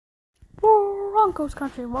Broncos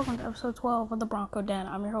country, welcome to episode 12 of the Bronco Den.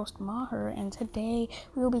 I'm your host Maher, and today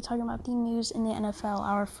we will be talking about the news in the NFL.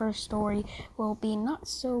 Our first story will be not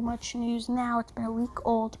so much news now, it's been a week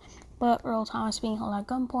old, but Earl Thomas being held at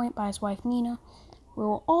gunpoint by his wife Nina. We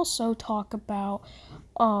will also talk about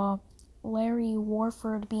Larry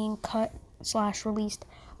Warford being cut / released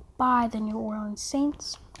by the New Orleans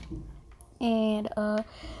Saints, and the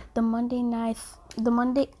Monday night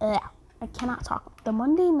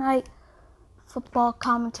football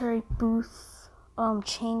commentary booth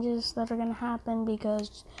changes that are going to happen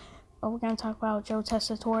because we're going to talk about Joe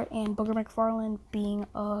Tessitore and Booger McFarland being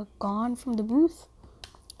gone from the booth.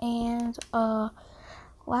 And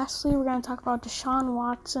lastly, we're going to talk about Deshaun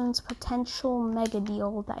Watson's potential mega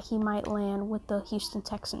deal that he might land with the Houston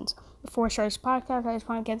Texans. Before I start this podcast, I just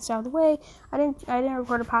want to get this out of the way. I didn't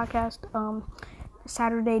record a podcast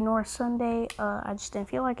Saturday nor Sunday. I just didn't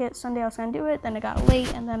feel like it. Sunday I was going to do it, then it got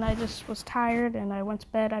late, and then I just was tired, and I went to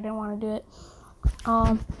bed. I didn't want to do it.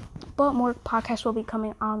 But more podcasts will be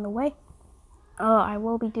coming on the way. I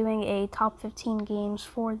will be doing a top 15 games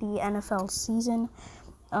for the NFL season.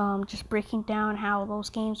 Just breaking down how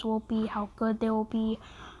those games will be, how good they will be.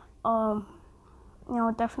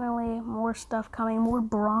 Definitely more stuff coming, more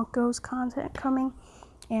Broncos content coming.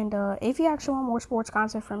 And if you actually want more sports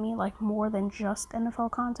content from me, like more than just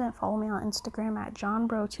NFL content, follow me on Instagram at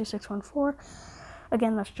johnbro2614.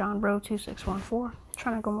 Again, that's johnbro2614.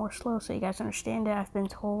 Trying to go more slow so you guys understand it. I've been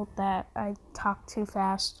told that I talk too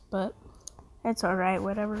fast, but it's alright.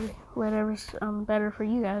 Whatever's better for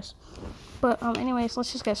you guys. But anyways,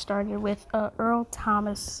 let's just get started with Earl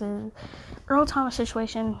Thomas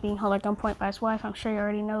situation, being held at gunpoint by his wife. I'm sure you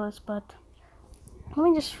already know this, but let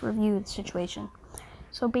me just review the situation.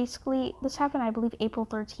 So basically, this happened, I believe, April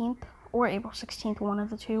 13th or April 16th, one of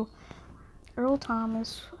the two. Earl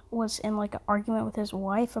Thomas was in an argument with his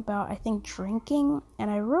wife about, I think, drinking,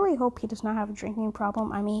 and I really hope he does not have a drinking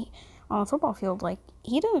problem. I mean, on the football field,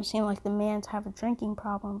 he doesn't seem like the man to have a drinking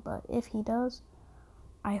problem, but if he does,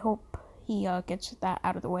 I hope he gets that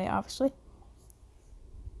out of the way, obviously.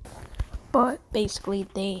 But basically,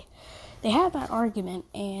 they had that argument,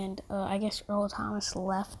 and I guess Earl Thomas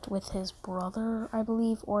left with his brother, I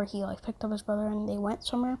believe, or he picked up his brother and they went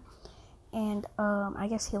somewhere. And I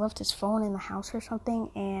guess he left his phone in the house or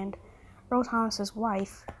something, and Earl Thomas's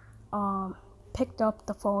wife picked up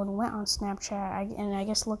the phone, went on Snapchat, and I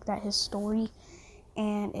guess looked at his story,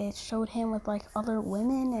 and it showed him with other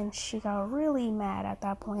women, and she got really mad at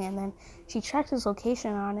that point. And then she tracked his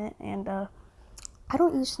location on it, and I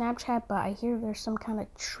don't use Snapchat, but I hear there's some kind of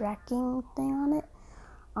tracking thing on it.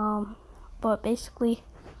 But basically,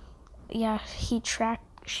 yeah, she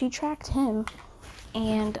tracked him,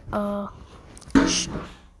 and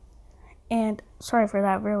and sorry for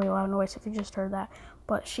that really loud noise if you just heard that,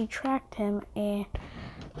 but she tracked him, and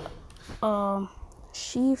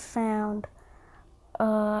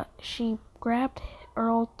she grabbed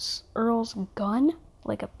Earl's gun,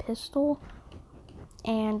 like a pistol,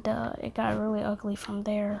 and it got really ugly from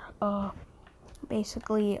there.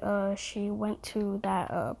 Basically, she went to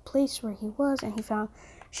that place where he was, and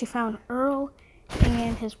she found Earl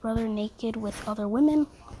and his brother naked with other women,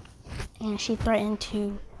 and she threatened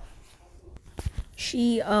to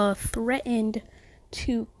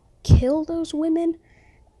kill those women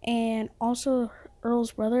and also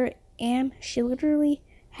Earl's brother, and she literally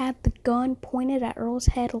had the gun pointed at Earl's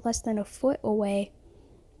head less than a foot away.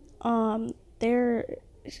 I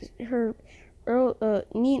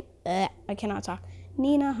cannot talk.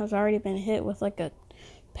 Nina has already been hit with a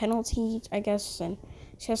penalty, I guess, and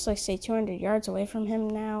she has to stay 200 yards away from him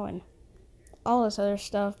now, and all this other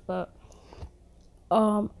stuff. But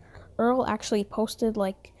Earl actually posted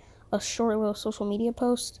a short little social media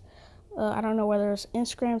post. I don't know whether it's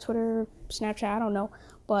Instagram, Twitter, Snapchat, I don't know,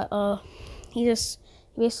 but he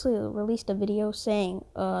basically released a video saying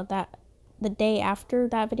that the day after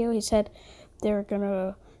that video, he said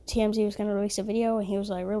TMZ was gonna release a video, and he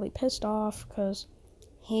was really pissed off because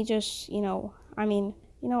he just, I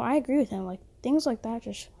agree with him. Things like that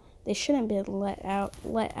they shouldn't be let out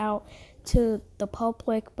to the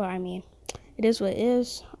public, but I mean, it is what it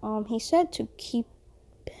is. He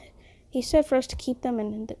said for us to keep them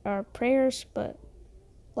in our prayers, but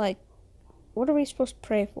what are we supposed to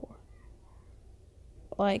pray for?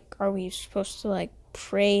 Are we supposed to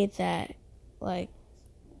pray that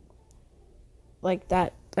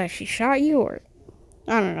that she shot you, or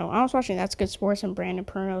I don't know. I was watching That's Good Sports, and Brandon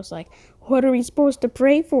Perno's what are we supposed to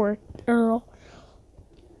pray for, Earl?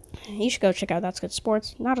 You should go check out That's Good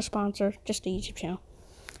Sports. Not a sponsor, just a YouTube channel.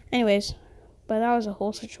 Anyways, but that was a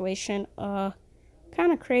whole situation.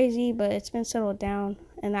 Kind of crazy, but it's been settled down,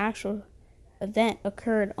 and the actual event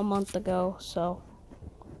occurred a month ago, so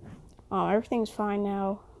everything's fine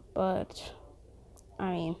now. But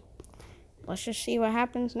I mean, let's just see what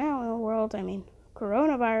happens now in the world. I mean,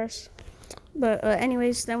 coronavirus. But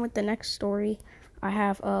anyways, then with the next story, I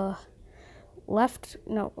have left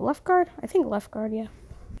guard. I think left guard, yeah.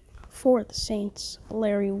 For the Saints,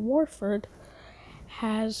 Larry Warford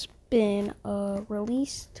has been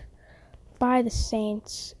released by the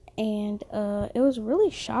Saints, and it was really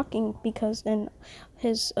shocking because in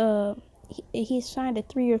his he signed a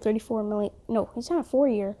 3-year, $34 million. No, he signed a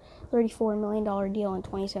 4-year, $34 million deal in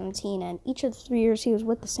 2017, and each of the 3 years he was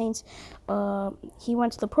with the Saints, he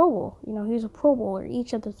went to the Pro Bowl. He was a Pro Bowler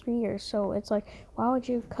each of the 3 years. So it's like, why would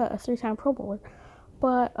you cut a 3-time Pro Bowler?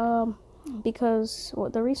 But because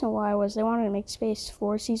the reason why was they wanted to make space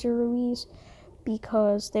for Cesar Ruiz,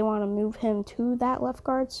 because they want to move him to that left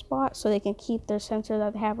guard spot so they can keep their center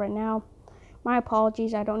that they have right now. My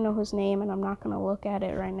apologies, I don't know his name, and I'm not going to look at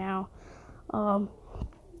it right now.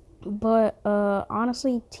 But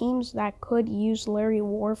honestly, teams that could use Larry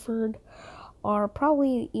Warford are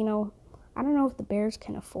probably, I don't know if the Bears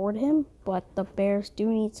can afford him, but the Bears do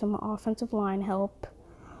need some offensive line help.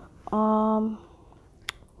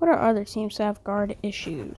 What are other teams that have guard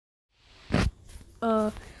issues?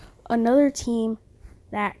 Another team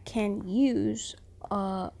that can use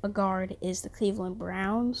a guard is the Cleveland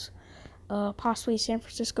Browns, possibly San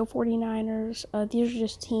Francisco 49ers. These are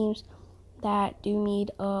just teams that do need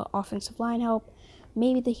offensive line help.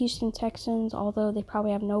 Maybe the Houston Texans, although they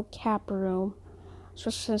probably have no cap room,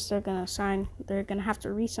 especially since they're gonna have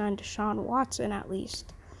to re-sign Deshaun Watson at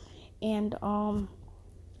least. And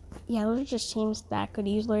yeah, those are just teams that could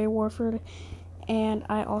use Larry Warford. And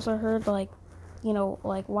I also heard why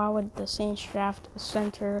would the Saints draft a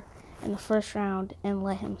center in the first round and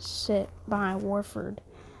let him sit behind Warford?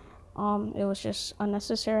 It was just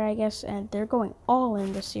unnecessary, I guess, and they're going all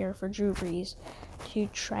in this year for Drew Brees to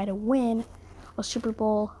try to win a Super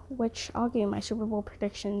Bowl, which I'll give you my Super Bowl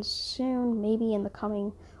predictions soon, maybe in the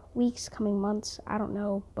coming weeks, coming months, I don't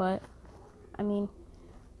know, but I mean,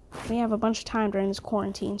 we have a bunch of time during this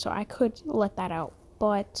quarantine, so I could let that out.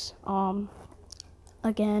 But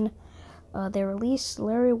again, they released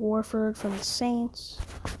Larry Warford from the Saints,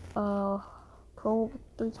 3-time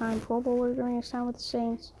Pro Bowler during his time with the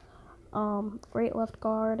Saints. Great left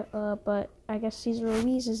guard, but I guess Cesar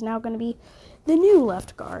Ruiz is now going to be the new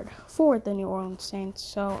left guard for the New Orleans Saints.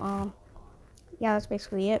 So yeah, that's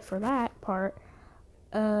basically it for that part.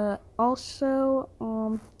 Also,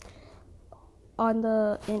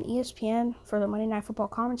 in ESPN for the Monday Night Football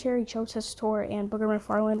commentary, Joe Tessitore and Booger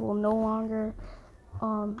McFarland will no longer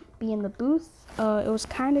be in the booth. It was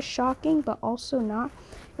kind of shocking, but also not.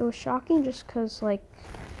 It was shocking just because, I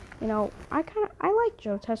like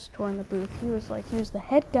Joe Tessitore in the booth. He was the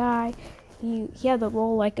head guy. He had the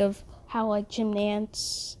role of how Jim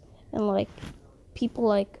Nantz and people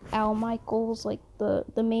like Al Michaels,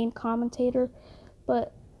 the main commentator.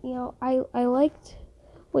 But I liked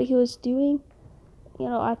what he was doing.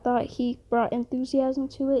 I thought he brought enthusiasm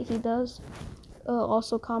to it. He does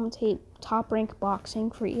also commentate Top Rank Boxing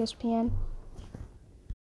for ESPN.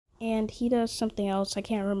 And he does something else, I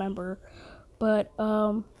can't remember. But,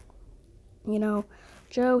 Joe,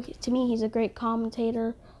 to me, he's a great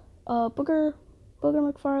commentator. Booger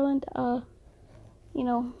McFarland,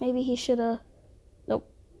 maybe he should have...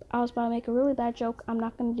 Nope, I was about to make a really bad joke. I'm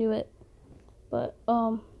not going to do it. But,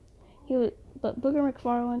 But Booger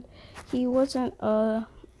McFarland, he wasn't,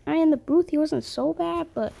 in the booth, he wasn't so bad,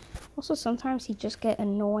 but also sometimes he just get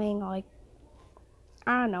annoying, I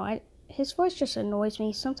don't know, his voice just annoys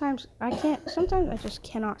me. Sometimes I just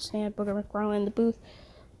cannot stand Booger McFarland in the booth,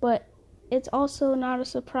 but it's also not a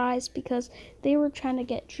surprise because they were trying to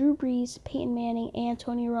get Drew Brees, Peyton Manning, and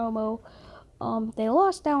Tony Romo. They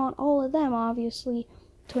lost out on all of them, obviously.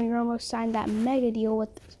 Tony Romo signed that mega deal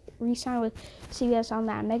re-signed with CBS on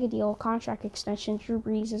that mega deal contract extension. Drew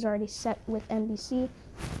Brees is already set with NBC,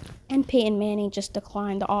 and Peyton Manning just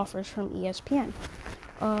declined the offers from ESPN.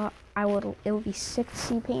 It would be sick to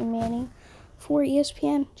see Peyton Manning for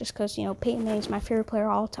ESPN, just because Peyton Manning's my favorite player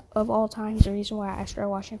of all time. He's the reason why I started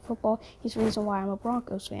watching football. He's the reason why I'm a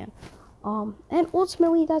Broncos fan. And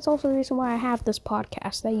ultimately, that's also the reason why I have this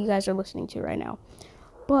podcast that you guys are listening to right now.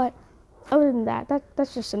 But other than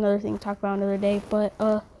that's just another thing to talk about another day. But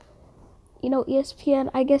ESPN,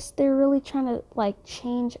 I guess they're really trying to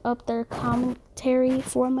change up their commentary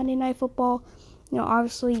for Monday Night Football.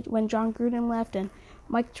 Obviously when John Gruden left and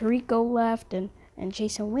Mike Tirico left and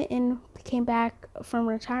Jason Witten came back from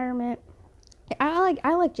retirement,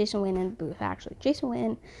 I like Jason Witten in the booth, actually. Jason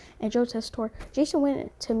Witten and Joe Tessitore. Jason Witten,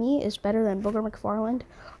 to me, is better than Booger McFarland.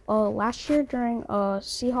 Last year during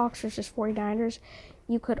Seahawks versus 49ers,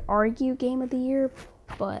 you could argue Game of the Year,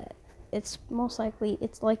 but it's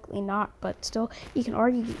likely not, but still, you can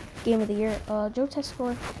argue Game of the Year. Joe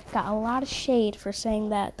Tessitore got a lot of shade for saying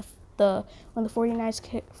that when the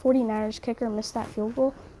 49ers kicker missed that field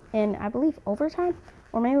goal in, I believe, overtime,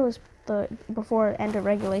 or maybe it was before end of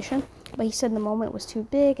regulation, but he said the moment was too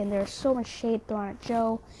big and there was so much shade thrown at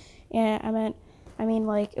Joe. And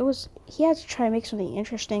it was, he had to try to make something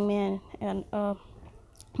interesting, man. And but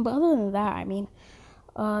other than that,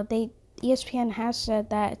 ESPN has said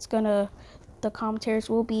that the commentators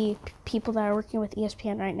will be people that are working with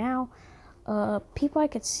ESPN right now. People I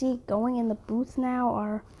could see going in the booth now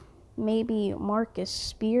are maybe Marcus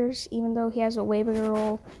Spears, even though he has a way bigger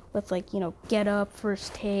role with, Get Up,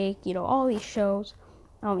 First Take, all these shows.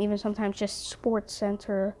 Even sometimes just Sports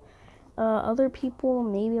Center. Other people,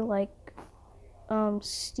 maybe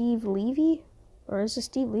Steve Levy, or is it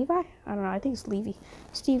Steve Levi? I don't know, I think it's Levy.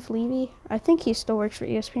 Steve Levy, I think he still works for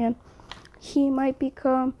ESPN. He might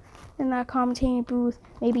become in that commentating booth.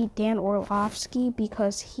 Maybe Dan Orlovsky,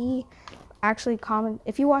 because he actually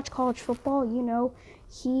if you watch college football,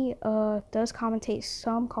 he does commentate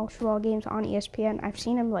some college football games on ESPN. I've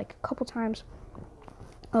seen him a couple times.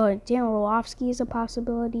 Dan Orlovsky is a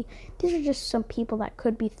possibility. These are just some people that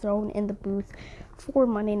could be thrown in the booth for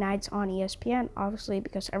Monday nights on ESPN, obviously,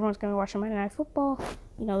 because everyone's going to watch Monday Night Football.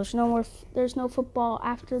 There's no football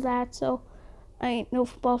after that, so I ain't no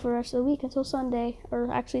football for the rest of the week until Sunday,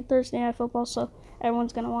 or actually Thursday Night Football, so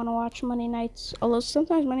everyone's going to want to watch Monday nights, although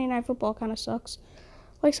sometimes Monday Night Football kind of sucks.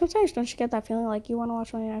 Sometimes don't you get that feeling like you want to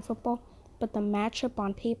watch Monday Night Football, but the matchup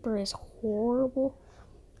on paper is horrible?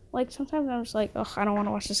 Sometimes I'm just like, ugh, I don't want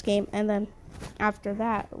to watch this game. And then after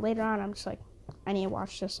that, later on, I'm just like, I need to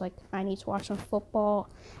watch this. I need to watch some football.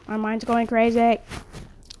 My mind's going crazy.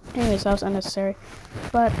 Anyways, that was unnecessary.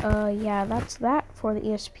 But, yeah, that's that for the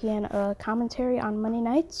ESPN commentary on Monday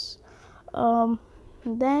nights.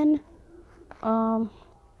 Then,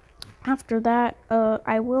 after that,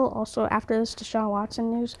 I will also, after this Deshaun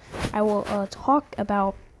Watson news, I will talk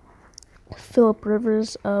about Phillip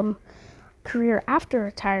Rivers' career after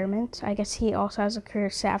retirement. I guess he also has a career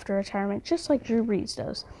set after retirement, just like Drew Brees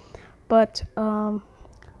does. But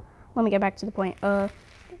let me get back to the point.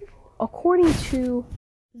 According to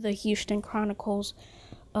the Houston Chronicles,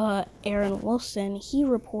 Aaron Wilson, he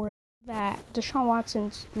reported that Deshaun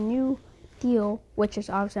Watson's new deal, which is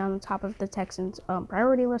obviously on the top of the Texans'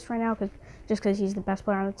 priority list right now, because he's the best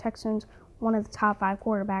player on the Texans, one of the top 5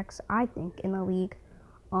 quarterbacks, I think, in the league.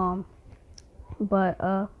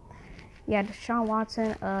 Yeah, Deshaun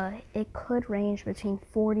Watson, it could range between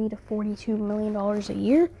 $40 to $42 million a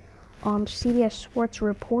year. CBS Sports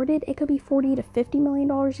reported it could be $40 to $50 million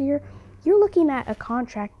a year. You're looking at a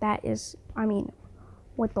contract that is,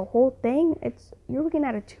 with the whole thing, you're looking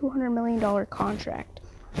at a $200 million contract.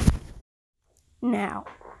 Now,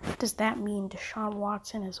 does that mean Deshaun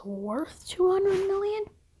Watson is worth $200 million?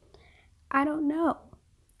 I don't know.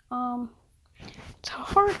 It's a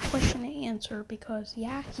hard question to answer because,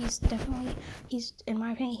 yeah, in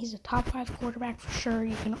my opinion, he's a top 5 quarterback for sure.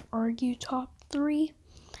 You can argue top 3,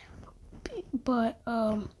 but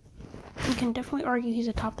you can definitely argue he's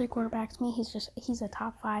a top 3 quarterback. To me, he's a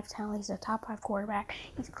top 5 talent. He's a top 5 quarterback.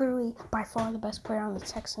 He's clearly by far the best player on the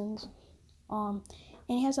Texans. And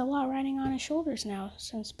he has a lot riding on his shoulders now,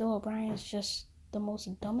 since Bill O'Brien is just the most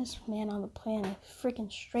dumbest man on the planet,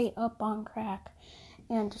 freaking straight up on crack,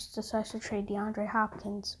 and just decides to trade DeAndre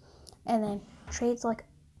Hopkins, and then trades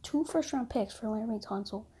 2 first-round picks for Laremy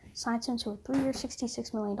Tunsil, signs him to a 3-year,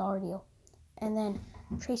 $66 million deal, and then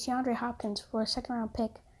trades DeAndre Hopkins for a second-round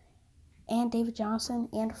pick and David Johnson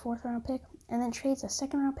and a 4th-round pick, and then trades a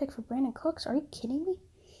second-round pick for Brandon Cooks. Are you kidding me?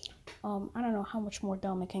 I don't know how much more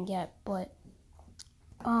dumb it can get, but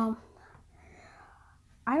I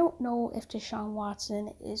don't know if Deshaun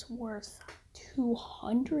Watson is worth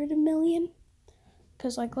 $200 million.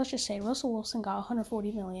 Because, let's just say Russell Wilson got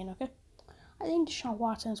 $140 million, okay? I think Deshaun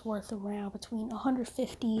Watson is worth around between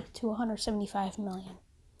 $150 to $175 million.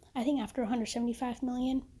 I think after $175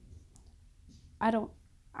 million, I don't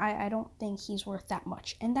think he's worth that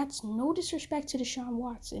much. And that's no disrespect to Deshaun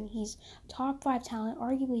Watson. He's top 5 talent,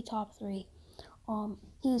 arguably top 3.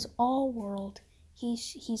 He's all world.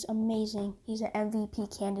 He's amazing. He's an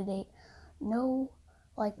MVP candidate. No,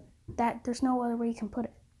 that. There's no other way you can put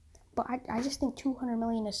it. But I just think $200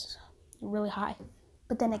 million is really high.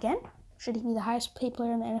 But then again, should he be the highest paid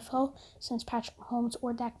player in the NFL since Patrick Mahomes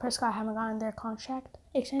or Dak Prescott haven't gotten their contract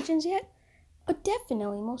extensions yet?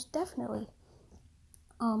 Definitely, most definitely.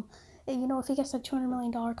 If he gets a $200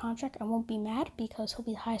 million contract, I won't be mad because he'll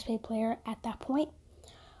be the highest paid player at that point.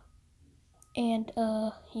 And,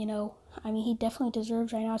 he definitely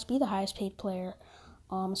deserves right now to be the highest paid player,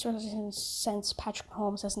 especially since Patrick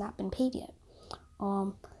Mahomes has not been paid yet.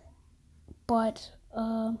 But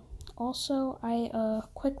also, I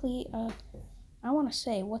want to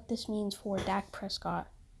say what this means for Dak Prescott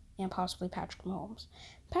and possibly Patrick Mahomes.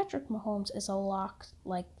 Patrick Mahomes is a lock,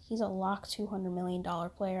 he's a lock $200 million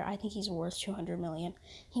player. I think he's worth $200 million.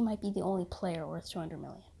 He might be the only player worth $200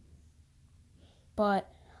 million. But,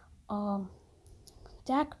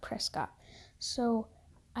 Dak Prescott. So,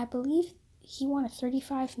 I believe he wanted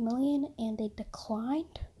 $35 million and they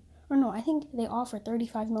declined. Or no, I think they offered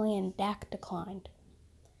 $35 million and Dak declined.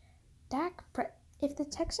 If the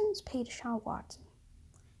Texans paid Deshaun Watson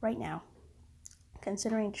right now,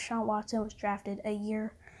 considering Deshaun Watson was drafted a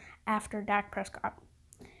year after Dak Prescott,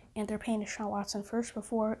 and they're paying Deshaun Watson first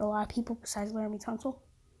before a lot of people besides Laramie Tunsil,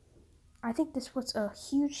 I think this puts a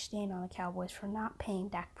huge stain on the Cowboys for not paying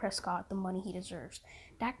Dak Prescott the money he deserves.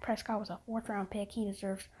 Dak Prescott was a 4th-round pick. He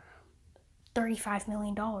deserves $35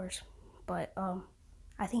 million. But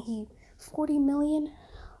I think $40 million,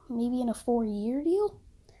 maybe in a 4-year deal?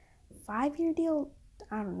 5-year deal?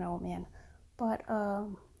 I don't know, man. But,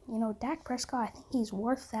 Dak Prescott, I think he's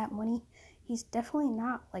worth that money. He's definitely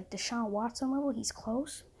not like Deshaun Watson level. He's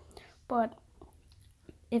close. But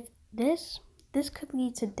if this could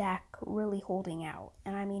lead to Dak really holding out.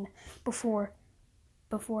 And I mean, before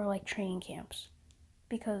training camps.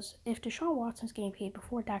 Because if Deshaun Watson's getting paid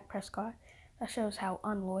before Dak Prescott, that shows how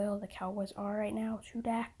unloyal the Cowboys are right now to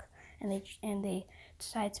Dak. And they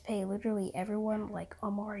decide to pay literally everyone, like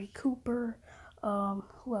Amari Cooper.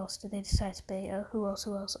 Who else did they decide to pay? Who else?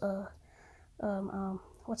 What's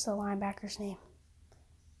the linebacker's name?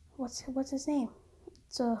 What's his name?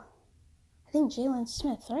 It's I think Jalen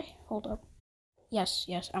Smith, right? Hold up. Yes,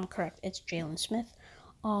 I'm correct. It's Jalen Smith.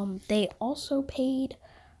 They also paid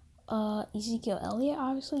Ezekiel Elliott,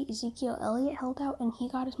 obviously. Ezekiel Elliott held out and he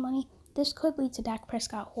got his money. This could lead to Dak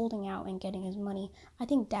Prescott holding out and getting his money. I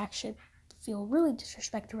think Dak should feel really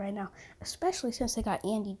disrespected right now, especially since they got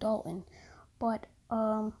Andy Dalton. But,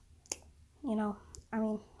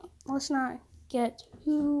 let's not get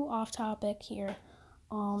too off topic here.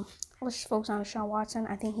 Let's just focus on Deshaun Watson.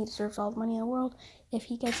 I think he deserves all the money in the world. If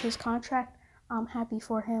he gets his contract, I'm happy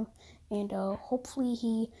for him. And hopefully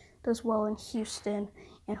he does well in Houston.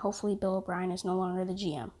 And hopefully Bill O'Brien is no longer the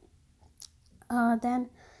GM. Then,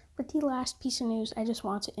 with the last piece of news, I just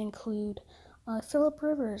want to include Phillip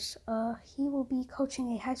Rivers. He will be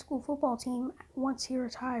coaching a high school football team once he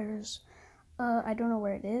retires. I don't know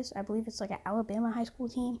where it is. I believe it's like an Alabama high school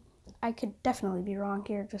team. I could definitely be wrong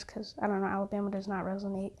here just because, I don't know, Alabama does not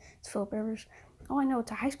resonate. It's Phillip Rivers. All I know,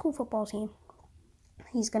 it's a high school football team.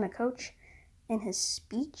 He's going to coach. In his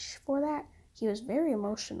speech for that, he was very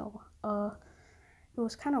emotional. It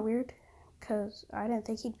was kind of weird because I didn't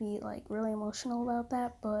think he'd be like really emotional about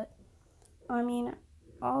that. But, I mean,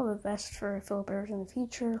 all the best for Phillip Rivers in the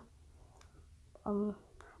future.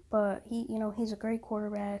 But he's a great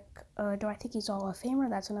quarterback. Do I think he's Hall of Famer?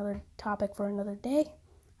 That's another topic for another day.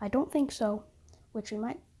 I don't think so, which we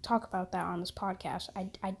might talk about that on this podcast.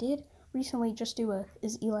 I did recently just do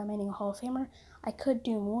is Eli Manning a Hall of Famer? I could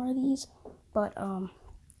do more of these, but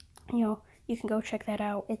you can go check that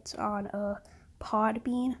out. It's on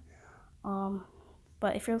Podbean.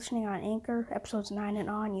 But if you're listening on Anchor, episodes 9 and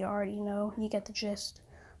on, you already know, you get the gist.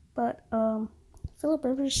 But Phillip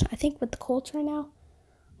Rivers, I think with the Colts right now,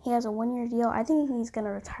 he has a 1-year deal. I think he's going to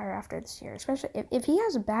retire after this year, especially if he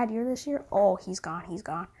has a bad year this year. Oh, he's gone.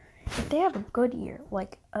 If they have a good year,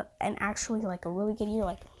 and actually a really good year,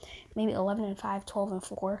 like maybe 11-5,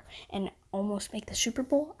 12-4, and almost make the Super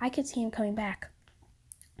Bowl, I could see him coming back.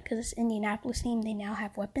 Because this Indianapolis team, they now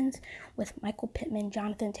have weapons with Michael Pittman,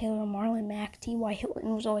 Jonathan Taylor, Marlon Mack, T.Y.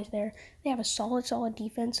 Hilton was always there. They have a solid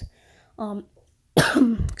defense.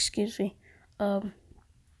 Excuse me.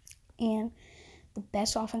 And the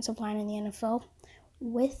best offensive line in the NFL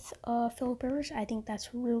with Phillip Rivers. I think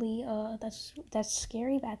that's really that's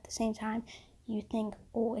scary, but at the same time, you think,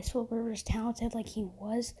 oh, is Phillip Rivers talented like he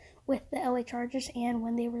was with the LA Chargers and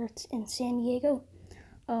when they were in San Diego?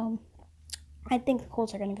 I think the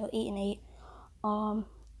Colts are going to go 8-8.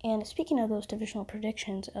 And speaking of those divisional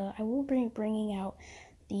predictions, I will be bringing out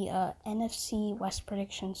the NFC West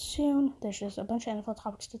predictions soon. There's just a bunch of NFL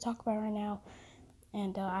topics to talk about right now,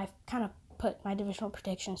 and I've kind of put my divisional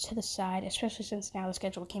predictions to the side, especially since now the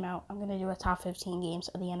schedule came out. I'm going to do a top 15 games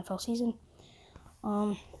of the NFL season.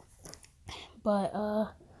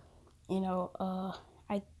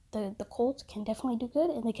 The Colts can definitely do good,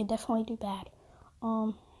 and they can definitely do bad.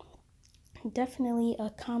 Definitely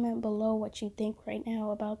comment below what you think right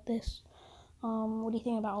now about this. What do you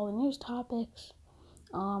think about all the news topics?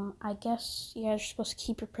 I guess you guys are supposed to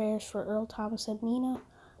keep your prayers for Earl Thomas and Mina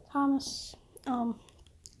Thomas.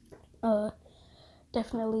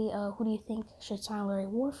 Definitely, who do you think should sign Larry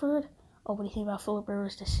Warford? What do you think about Philip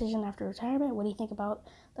Rivers' decision after retirement? What do you think about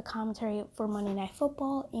the commentary for Monday Night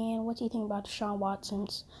Football? And what do you think about Deshaun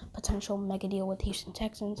Watson's potential mega deal with the Houston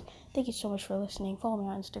Texans? Thank you so much for listening. Follow me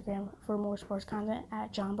on Instagram for more sports content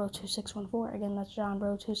at JohnBro2614. Again, that's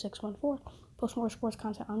JohnBro2614. Post more sports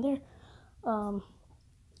content on there.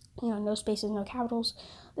 No spaces, no capitals.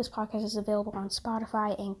 This podcast is available on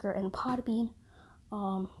Spotify, Anchor, and Podbean.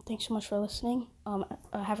 Thanks so much for listening.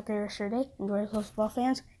 Have a great rest of your day. Enjoy yourselves, football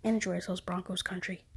fans, and enjoy yourselves, Broncos country.